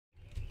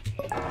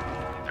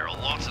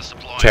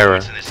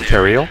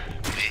Terriel?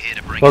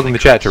 Welcome to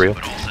chat, Terriel.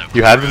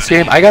 You have this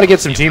game? I gotta get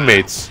some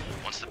teammates.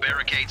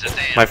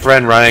 My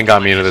friend Ryan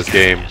got me into this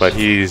game, but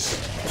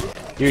he's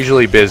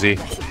usually busy.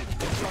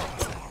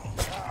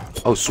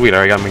 Oh sweet, I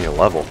already got me a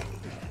level.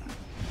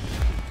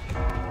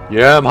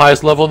 Yeah, I'm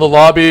highest level in the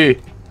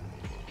lobby.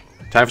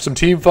 Time for some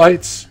team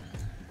fights.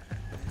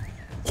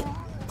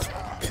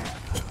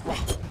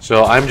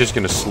 So I'm just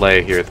gonna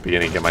slay here at the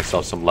beginning, get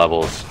myself some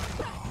levels.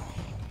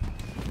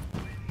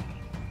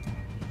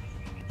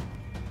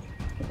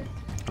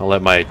 I'll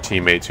let my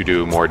teammates who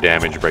do more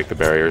damage break the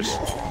barriers.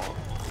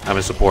 I'm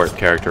a support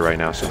character right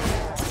now, so...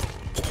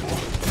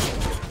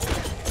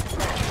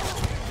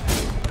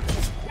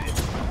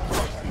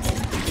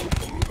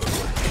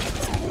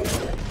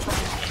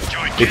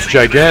 It's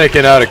gigantic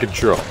and out of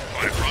control.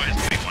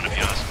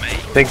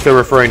 I think they're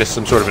referring to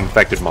some sort of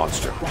infected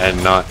monster,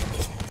 and not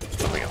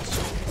something else.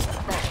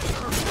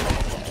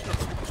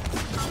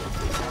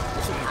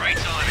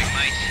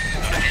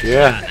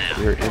 Yeah,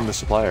 you're in the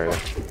supply area.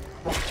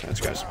 This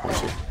guy's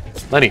pointy.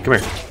 Lenny, come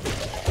here.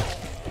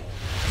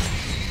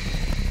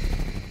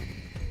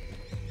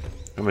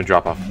 I'm gonna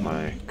drop off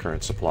my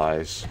current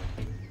supplies.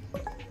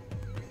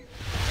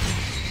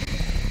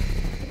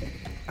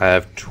 I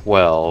have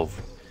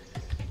 12.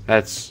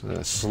 That's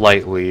a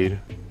slight lead.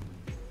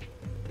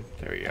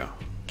 There we go.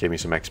 Gave me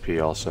some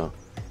XP also.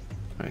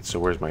 Alright, so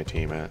where's my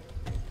team at?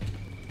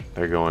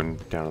 They're going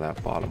down to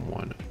that bottom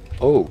one.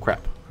 Oh,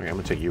 crap. Okay, I'm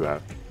gonna take you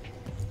out.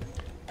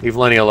 Leave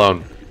Lenny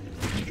alone.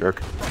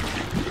 Jerk.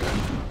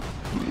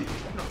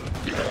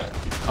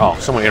 Oh,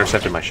 someone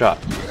intercepted my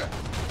shot.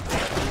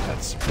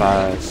 That's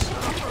spies.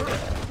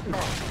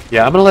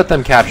 Yeah, I'm gonna let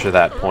them capture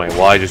that point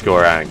while I just go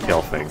around and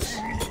kill things.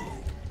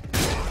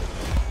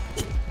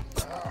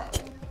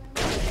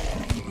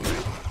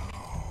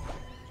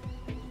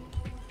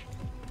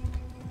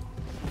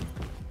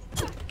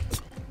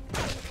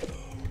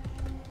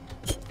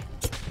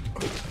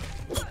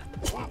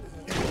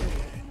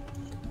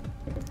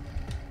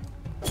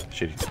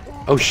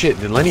 Oh shit,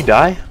 did Lenny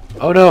die?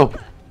 Oh no!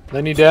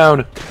 Lenny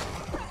down!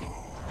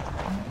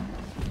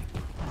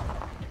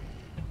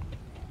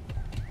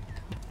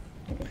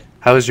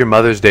 How was your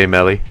Mother's Day,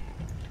 Melly?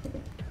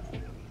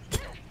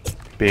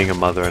 Being a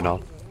mother and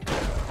all.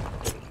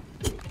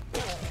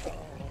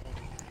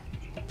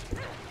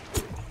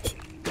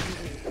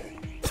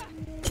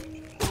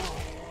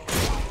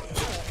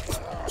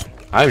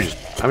 I'm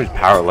just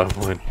power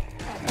leveling.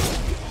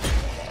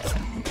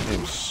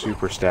 I'm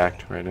super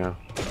stacked right now.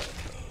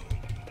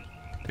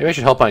 Maybe I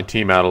should help my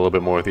team out a little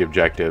bit more with the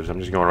objectives. I'm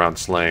just going around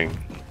slaying.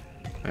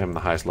 I am the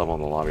highest level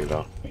in the lobby,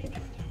 though.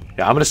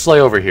 Yeah, I'm gonna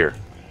slay over here.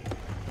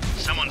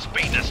 Someone's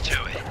beating us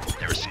to it.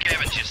 There are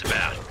scavengers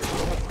about.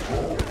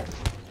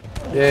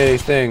 Yay,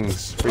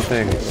 things. Free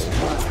things.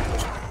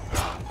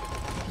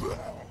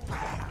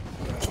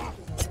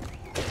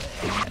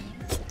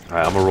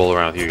 Alright, I'm gonna roll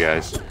around with you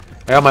guys.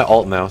 I got my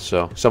ult now,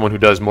 so someone who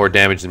does more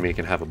damage than me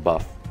can have a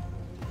buff.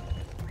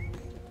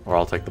 Or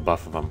I'll take the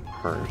buff if I'm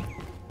hurt.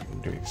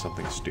 I'm doing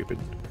something stupid.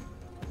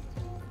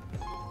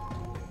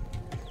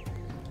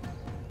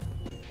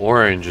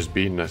 Orange is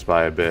beating us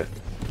by a bit.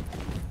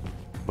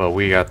 But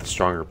we got the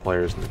stronger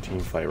players in the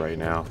team fight right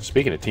now.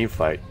 Speaking of team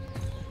fight.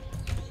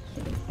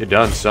 You're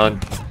done,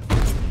 son.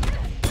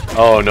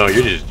 Oh no,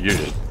 you're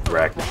just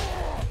wrecked.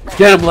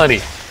 Get him,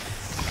 Lenny!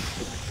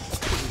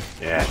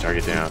 Yeah,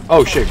 target down.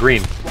 Oh shit,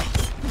 green.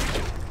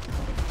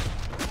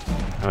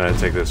 I'm gonna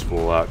take this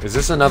fool out. Is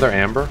this another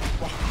Amber?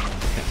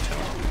 Can't tell.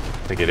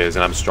 I think it is,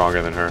 and I'm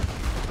stronger than her.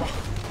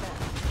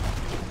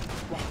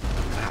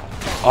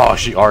 Oh,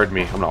 she R'd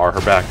me. I'm gonna R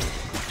her back.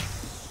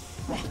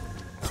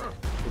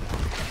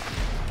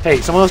 Hey,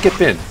 someone else get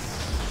Finn.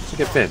 Let's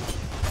get Finn.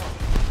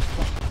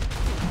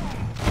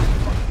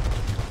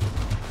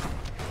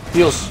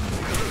 Heals.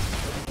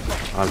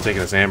 I'm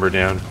taking this Amber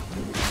down.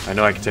 I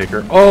know I can take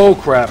her. Oh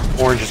crap!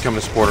 Orange is coming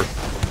to support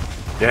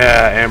her.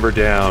 Yeah, Amber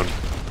down.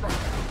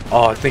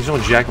 Oh, I think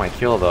someone jacked my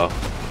kill though.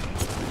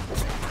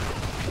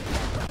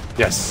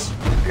 Yes,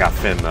 I got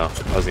Finn though.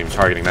 I wasn't even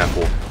targeting that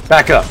fool.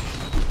 Back up.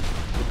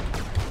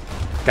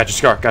 Gotcha,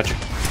 Scar. Gotcha.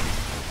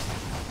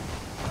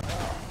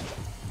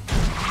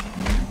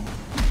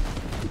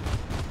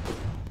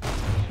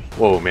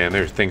 Whoa, man,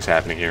 there's things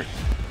happening here.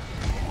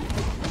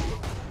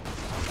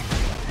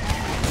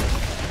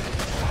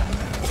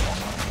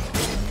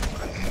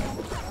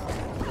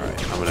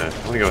 Alright, I'm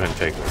gonna go ahead and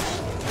take this.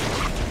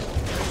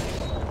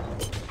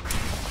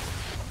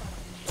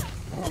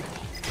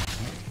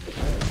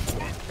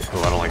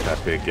 Oh, I don't like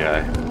that big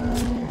guy.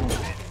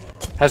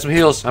 Have some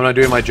heals. I'm not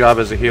doing my job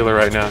as a healer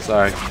right now,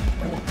 sorry.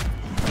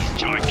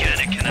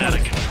 Gigantic and out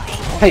of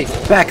control. Hey,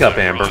 back up,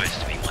 Amber.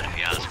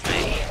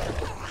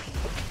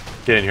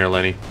 Get in here,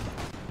 Lenny.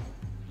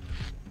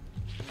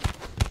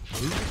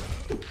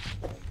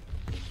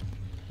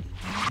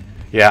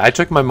 Yeah, I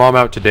took my mom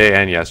out today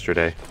and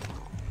yesterday.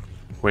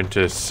 Went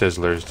to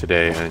Sizzlers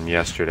today and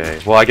yesterday.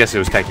 Well, I guess it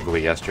was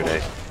technically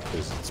yesterday.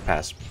 It's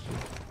past...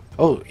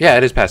 Oh, yeah,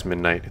 it is past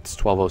midnight. It's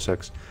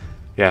 12:06.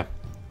 Yeah.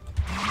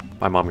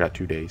 My mom got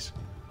 2 days.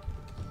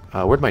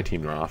 Where'd my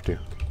team run off to?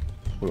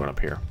 We went up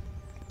here.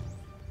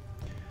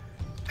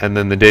 And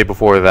then the day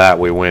before that,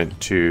 we went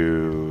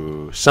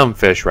to some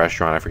fish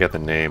restaurant. I forget the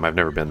name. I've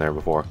never been there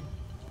before.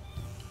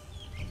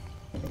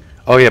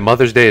 Oh yeah,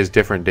 Mother's Day is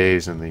different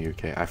days in the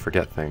UK. I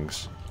forget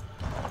things.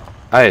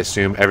 I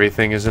assume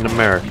everything is in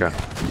America.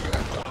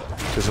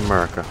 It's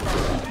America.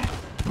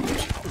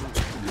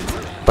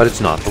 But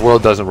it's not. The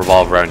world doesn't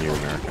revolve around you,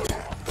 America.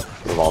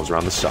 It revolves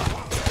around the sun.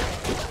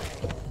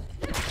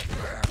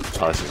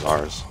 Oh, this is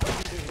ours.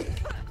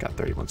 Got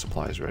 31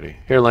 supplies ready.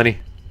 Here, Lenny.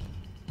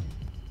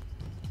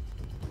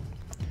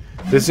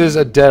 This is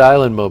a Dead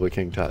Island MOBA,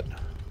 King Tut.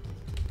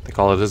 They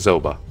call it a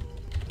ZOBA.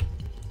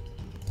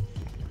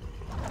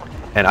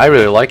 And I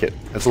really like it.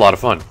 It's a lot of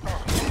fun.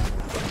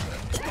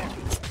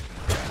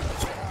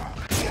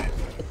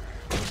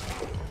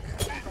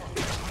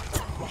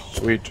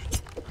 Sweet.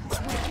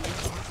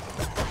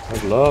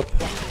 Level up.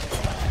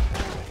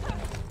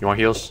 You want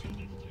heals?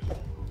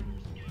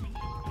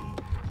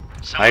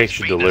 I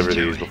should deliver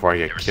these before I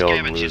get killed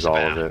and lose all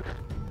of it.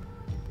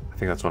 I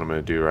think that's what I'm going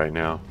to do right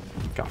now.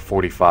 Got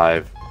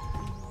 45.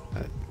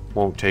 That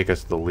won't take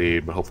us to the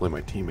lead, but hopefully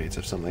my teammates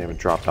have something they haven't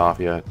dropped off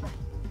yet.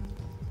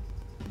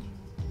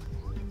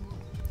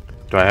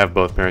 Do I have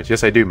both parents?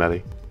 Yes, I do,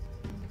 Melly.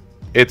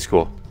 It's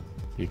cool.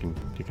 You can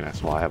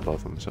ask. Well, I have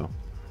both of them, so.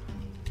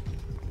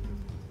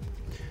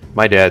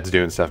 My dad's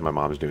doing stuff, my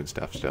mom's doing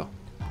stuff still.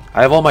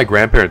 I have all my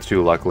grandparents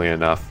too, luckily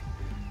enough.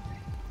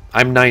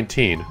 I'm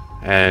 19,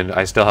 and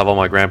I still have all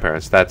my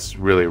grandparents. That's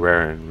really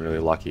rare and really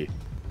lucky.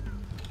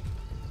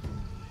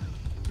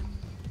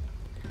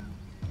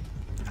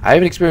 I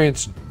haven't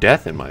experienced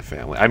death in my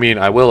family. I mean,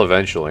 I will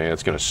eventually, and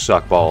it's gonna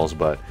suck balls,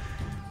 but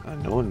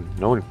no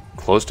one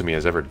close to me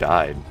has ever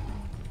died.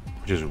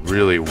 Which is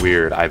really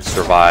weird. I've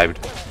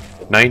survived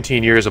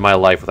 19 years of my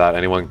life without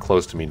anyone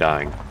close to me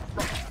dying.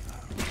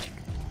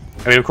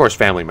 I mean, of course,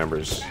 family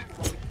members,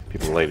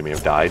 people related to me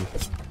have died.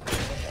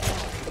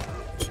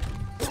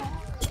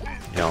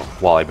 You know,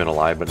 while I've been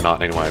alive, but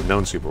not anyone I've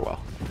known super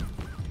well.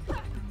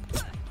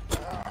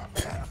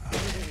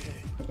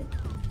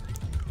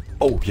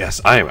 Oh, yes,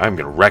 I'm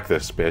gonna wreck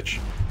this bitch.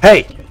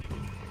 Hey!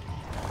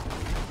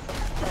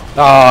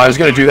 Oh, I was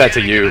gonna do that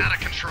to you.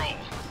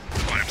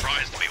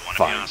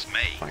 Fine.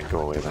 Fine,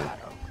 go away then.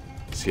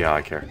 See how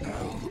I care.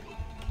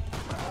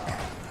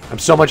 I'm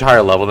so much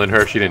higher level than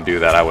her. If she didn't do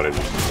that, I would have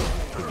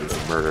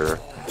just murdered her.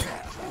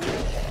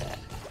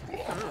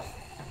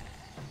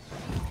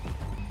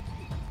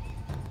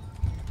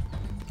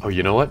 Oh,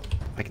 you know what?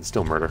 I can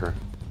still murder her.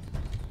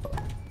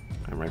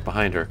 I'm right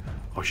behind her.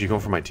 Oh, she's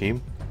going for my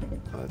team?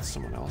 Oh, that's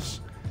someone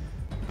else.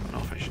 I don't know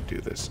if I should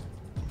do this.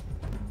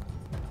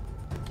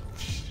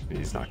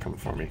 He's not coming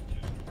for me.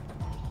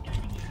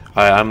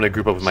 I'm gonna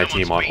group up with my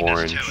team on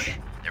orange.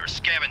 There are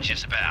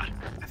scavengers about.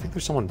 I think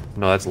there's someone.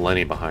 No, that's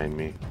Lenny behind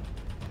me.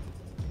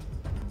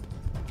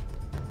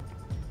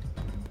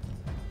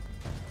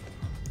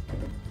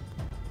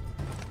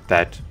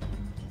 That.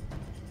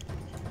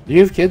 Do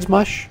you have kids,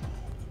 Mush?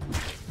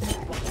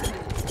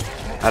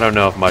 I don't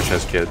know if Mush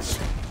has kids.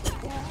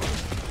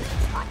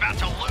 We're about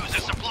to lose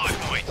a supply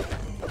point.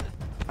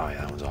 Oh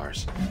yeah, that one's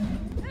ours.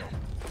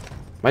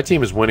 My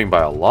team is winning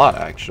by a lot,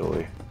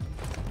 actually.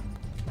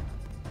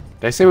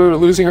 Did I say we were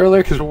losing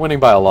earlier? Because we're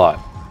winning by a lot.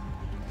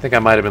 I think I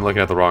might have been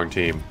looking at the wrong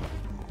team.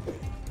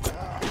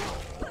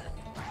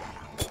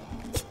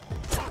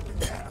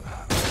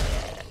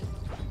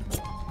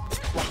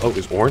 Oh,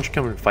 is Orange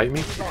coming to fight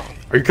me?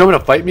 Are you coming to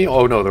fight me?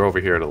 Oh no, they're over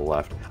here to the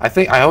left.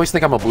 I always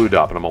think I'm a blue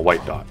dot, but I'm a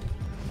white dot.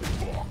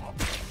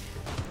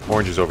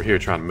 Orange is over here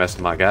trying to mess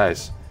with my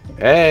guys.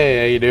 Hey,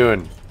 how you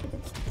doing?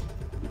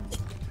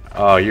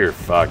 Oh, you're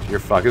fucked.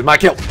 You're fucked. It's my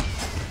kill.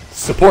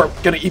 Support,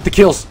 gonna eat the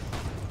kills.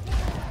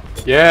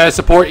 Yeah,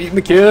 support eating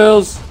the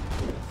kills.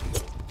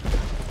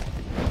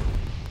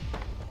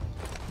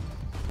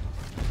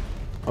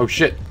 Oh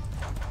shit.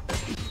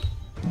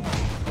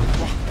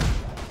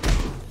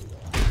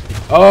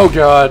 Oh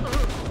god.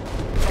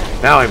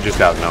 Now I'm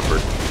just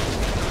outnumbered.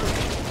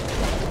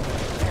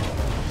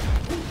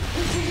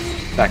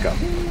 Back up.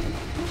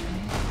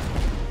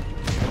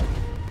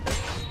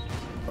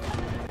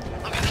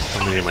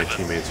 How many of my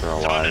teammates are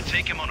alive?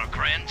 Take him on a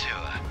grand tour.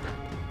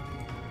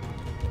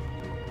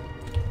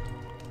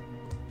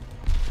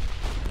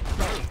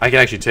 I can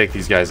actually take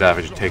these guys out.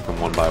 I should take them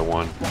one by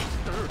one.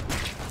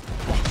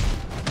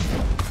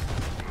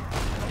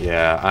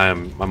 Yeah,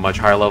 I'm much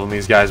higher level than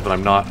these guys, but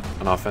I'm not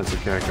an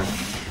offensive character.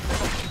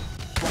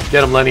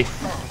 Get him, Lenny.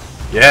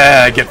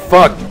 Yeah, get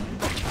fucked.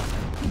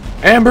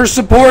 Amber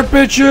support,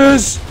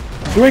 bitches.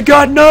 You ain't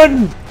got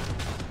none.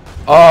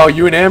 Oh,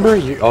 you and Amber?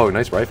 Oh,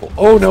 nice rifle.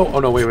 Oh no,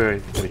 wait.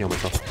 Gotta heal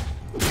myself.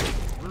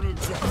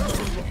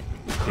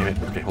 Damn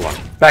it. Okay, hold on.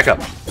 Back up.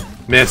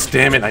 Miss,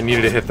 damn it. I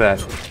needed to hit that.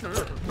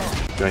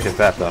 Did I hit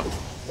that, though?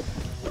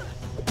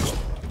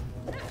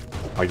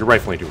 Oh, your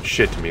rifle ain't doing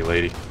shit to me,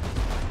 lady.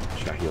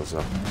 She got heals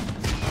up.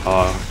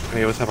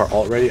 Any of us have our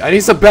ult ready? I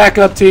need some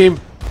backup, team!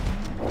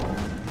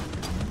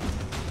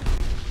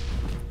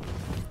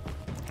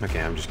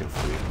 Okay, I'm just gonna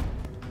flee.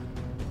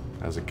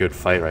 That was a good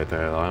fight right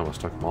there, though. I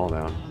almost took them all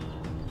down.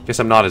 Guess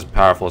I'm not as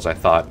powerful as I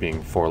thought,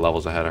 being 4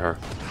 levels ahead of her.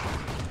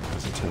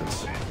 That's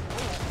intense.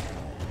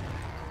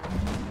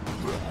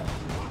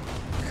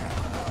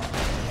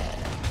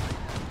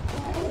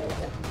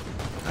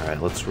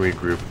 Alright, let's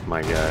regroup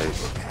my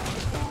guys.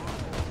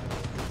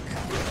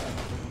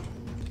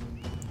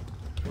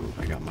 Ooh,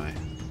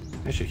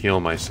 I should heal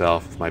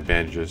myself with my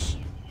bandages.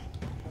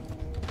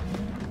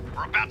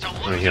 We're about to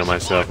lose Let me heal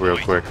myself real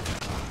quick.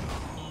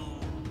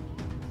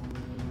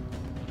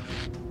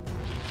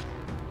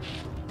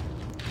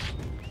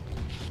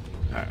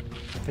 Alright,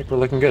 I think we're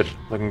looking good.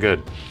 Looking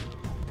good.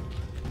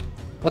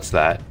 What's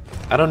that?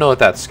 I don't know what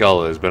that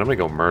skull is, but I'm gonna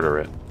go murder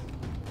it.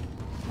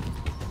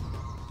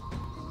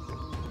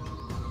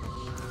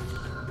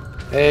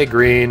 Hey,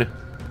 green.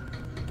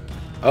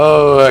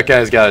 Oh, that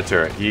guy's got a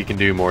turret. He can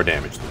do more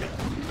damage than me.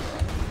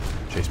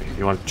 Chase me.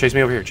 You want to chase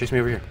me over here? Chase me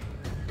over here.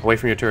 Away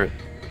from your turret.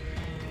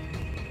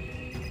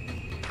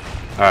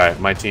 Alright,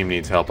 my team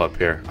needs help up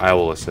here. I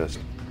will assist.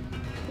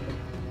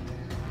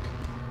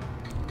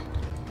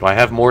 Do I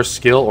have more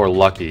skill or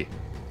lucky?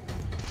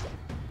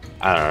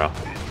 I don't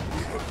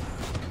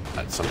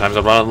know. Sometimes I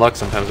run on luck,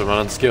 sometimes I run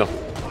on skill.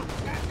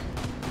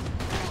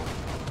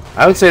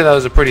 I would say that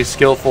was a pretty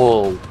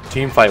skillful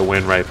teamfight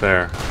win right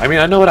there. I mean,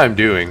 I know what I'm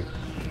doing.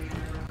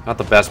 Not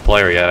the best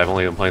player yet. I've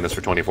only been playing this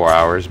for 24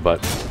 hours, but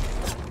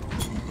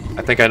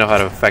I think I know how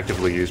to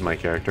effectively use my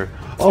character.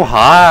 Oh,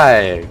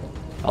 hi!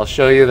 I'll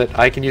show you that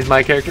I can use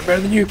my character better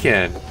than you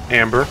can,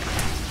 Amber.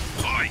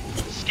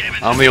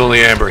 I'm the only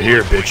Amber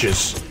here,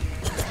 bitches.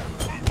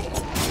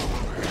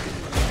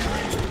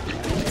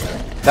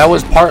 That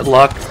was part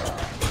luck,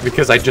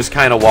 because I just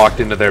kind of walked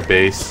into their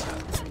base,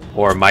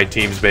 or my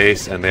team's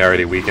base, and they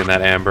already weakened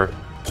that Amber.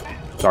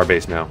 It's our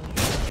base now.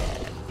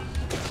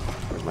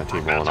 Where's my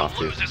team rolling off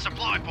to?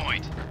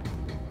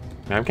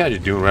 Man, I'm kind of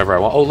just doing whatever I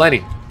want. Oh, Lenny!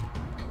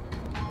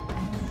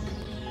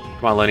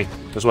 Come on, Lenny.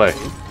 This way.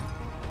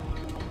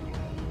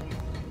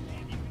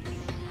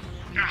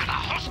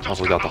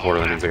 Also got the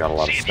Horde, that means I got a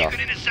lot of stuff.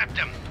 I'm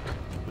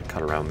gonna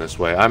cut around this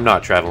way. I'm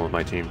not traveling with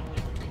my team.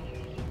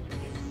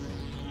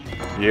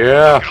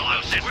 Yeah!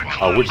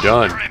 Oh, we're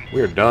done.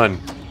 We're done.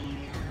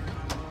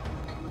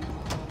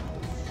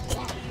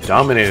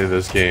 Dominated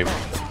this game.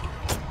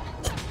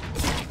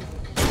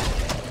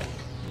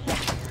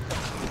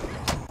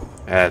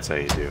 That's how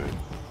you do it.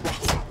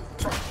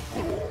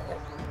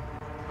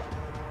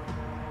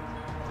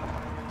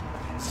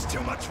 It's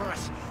too much for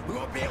us. We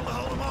won't be able to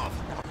hold them off.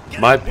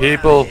 My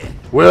people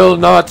will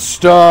not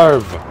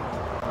starve.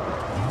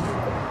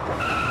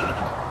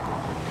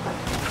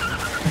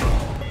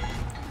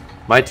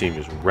 My team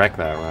just wrecked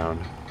that round.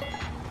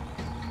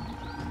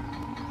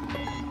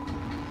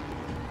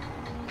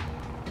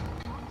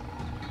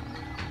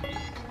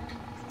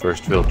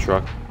 First filled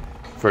truck,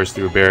 first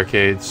through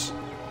barricades,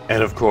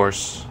 and of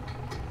course,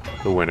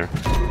 the winner.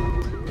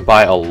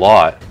 By a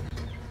lot.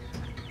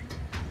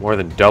 More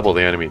than double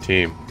the enemy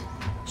team.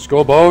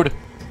 Scoreboard!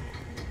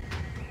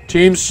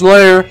 Team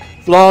Slayer!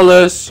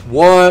 Flawless!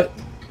 What?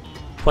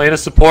 Playing a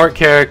support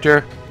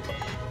character.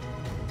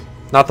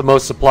 Not the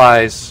most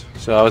supplies,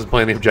 so I wasn't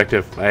playing the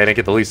objective. I didn't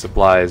get the least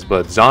supplies,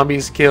 but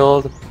zombies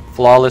killed.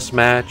 Flawless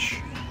match.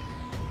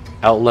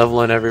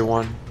 Out-leveling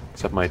everyone.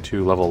 Except my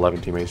 2 level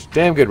 11 teammates.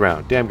 Damn good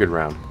round. Damn good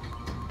round.